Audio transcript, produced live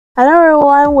Hello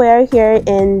everyone, we're here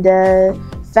in the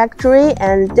factory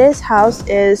and this house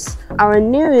is our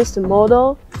newest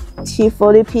model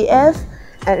T40PF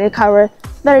and it covers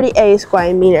 38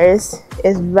 square meters.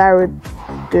 It's very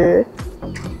good.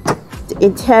 The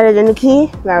intelligent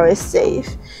key, very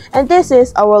safe. And this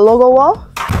is our logo wall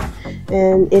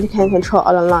and it can control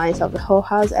all the lines of the whole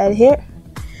house right here.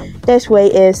 This way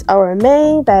is our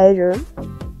main bedroom,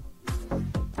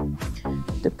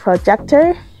 the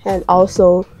projector, and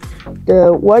also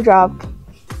the wardrobe.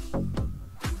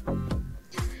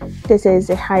 This is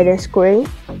a hidden screen.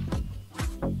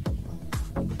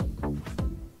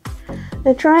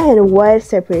 The dry and wet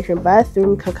separation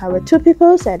bathroom can cover 2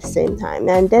 people at the same time,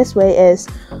 and this way is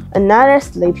another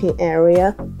sleeping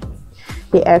area,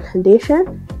 the air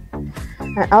condition,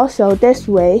 and also this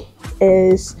way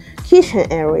is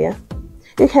kitchen area.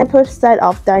 You can put set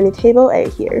of dining table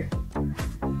right here,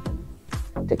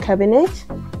 the cabinet,